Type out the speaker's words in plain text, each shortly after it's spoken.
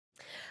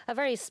A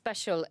very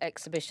special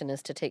exhibition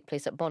is to take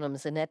place at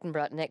Bonhams in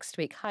Edinburgh next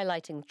week,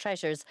 highlighting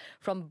treasures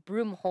from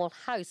Broomhall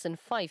House in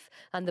Fife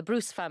and the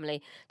Bruce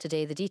family.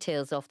 Today, the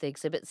details of the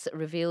exhibits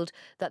revealed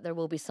that there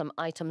will be some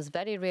items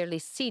very rarely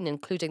seen,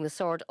 including the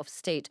sword of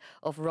state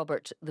of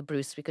Robert the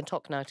Bruce. We can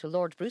talk now to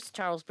Lord Bruce,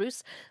 Charles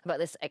Bruce, about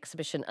this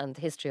exhibition and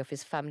the history of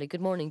his family.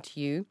 Good morning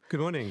to you. Good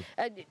morning.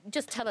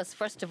 Just tell us,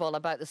 first of all,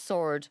 about the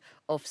sword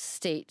of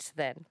state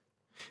then.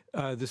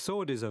 The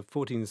sword is a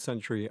 14th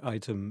century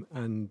item,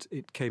 and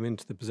it came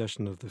into the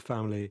possession of the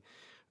family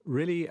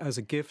really as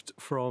a gift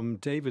from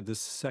David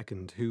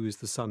II, who is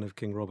the son of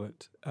King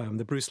Robert.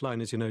 The Bruce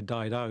line, as you know,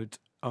 died out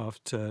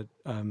after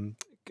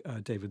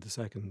David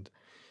II.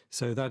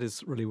 So that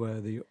is really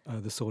where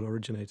the sword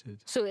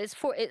originated. So is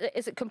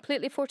it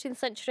completely 14th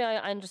century?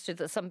 I understood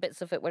that some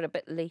bits of it were a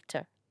bit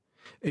later.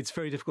 It's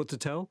very difficult to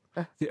tell.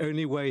 The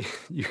only way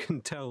you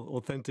can tell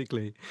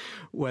authentically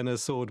when a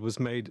sword was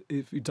made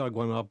if you dug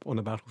one up on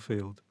a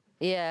battlefield.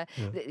 Yeah.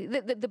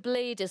 The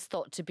blade is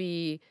thought to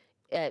be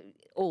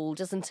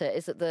old, isn't it?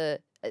 Is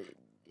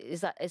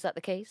that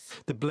the case?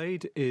 The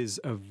blade is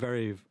a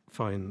very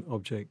fine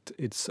object.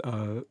 It's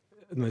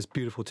the most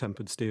beautiful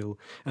tempered steel.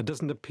 It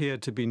doesn't appear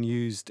to have been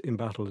used in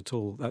battle at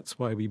all. That's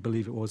why we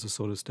believe it was a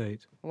sword of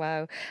state.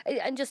 Wow.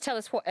 And just tell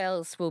us what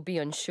else will be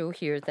on show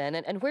here then,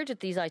 and where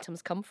did these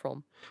items come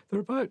from? There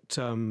are about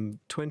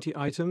 20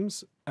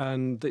 items,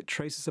 and it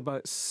traces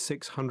about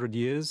 600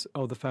 years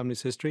of the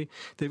family's history.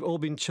 They've all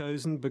been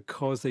chosen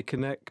because they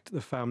connect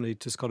the family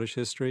to Scottish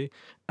history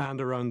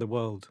and around the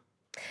world.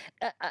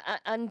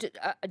 And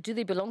do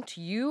they belong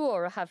to you,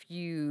 or have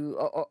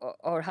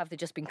they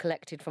just been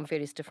collected from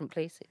various different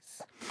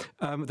places?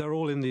 They're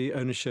all in the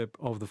ownership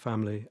of the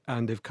family,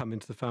 and they've come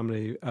into the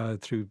family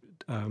through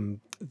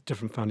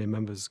different family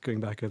members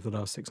going back over the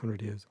last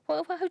 600 years.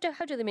 Well,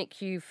 how do they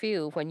make you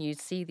feel when you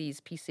see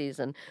these pieces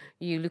and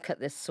you look at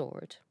this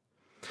sword?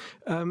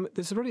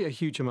 There's really a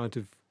huge amount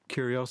of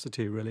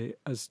curiosity, really,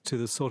 as to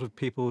the sort of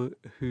people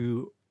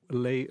who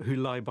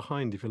lie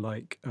behind, if you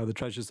like, the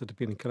treasures that have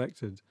been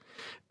collected.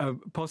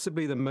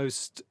 Possibly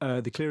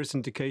the clearest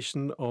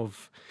indication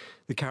of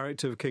the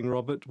character of King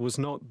Robert was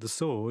not the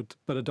sword,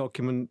 but a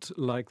document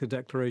like the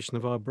Declaration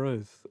of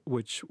Arbroath,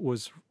 which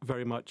was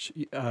very much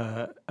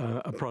a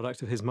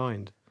product of his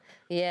mind.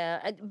 Yeah,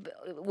 and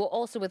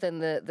also within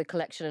the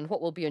collection and what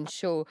will be on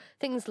show,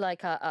 things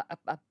like a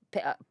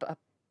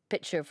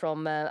picture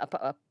from a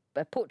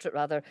portrait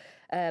rather,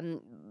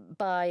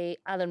 by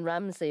Alan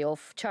Ramsay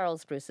of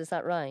Charles Bruce, is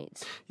that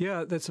right?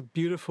 Yeah, that's a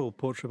beautiful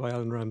portrait by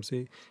Alan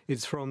Ramsay.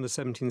 It's from the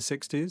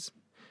 1760s,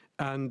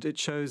 and it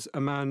shows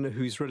a man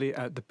who's really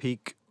at the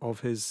peak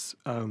of his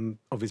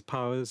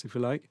powers, if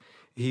you like.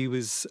 He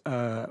was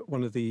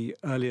one of the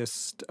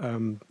earliest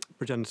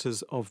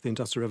progenitors of the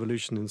Industrial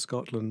Revolution in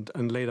Scotland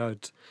and laid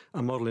out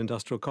a model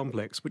industrial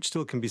complex, which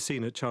still can be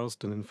seen at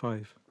Charleston in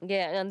Fife.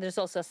 Yeah, and there's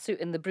also a suit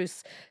in the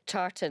Bruce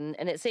tartan,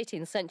 and it's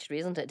 18th century,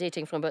 isn't it,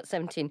 dating from about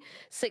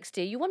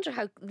 1760. You wonder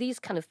how these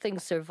kind of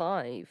things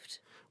survived.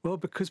 Well,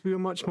 because we were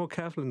much more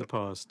careful in the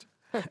past.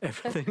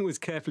 Everything was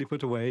carefully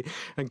put away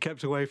and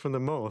kept away from the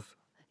moth.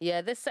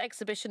 Yeah, this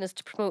exhibition is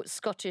to promote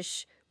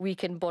Scottish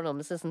Week in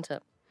Bonhams, isn't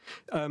it?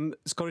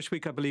 Scottish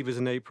Week, I believe, is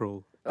in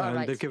April, and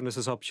right. They've given us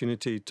this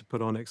opportunity to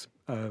put on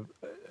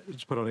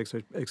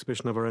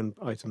exhibition of our own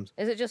items.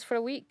 Is it just for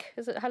a week?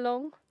 Is it how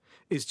long?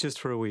 It's just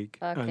for a week,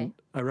 okay. And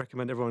I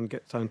recommend everyone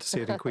get down to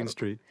see it in Queen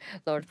Street.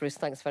 Lord Bruce,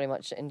 thanks very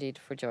much indeed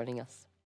for joining us.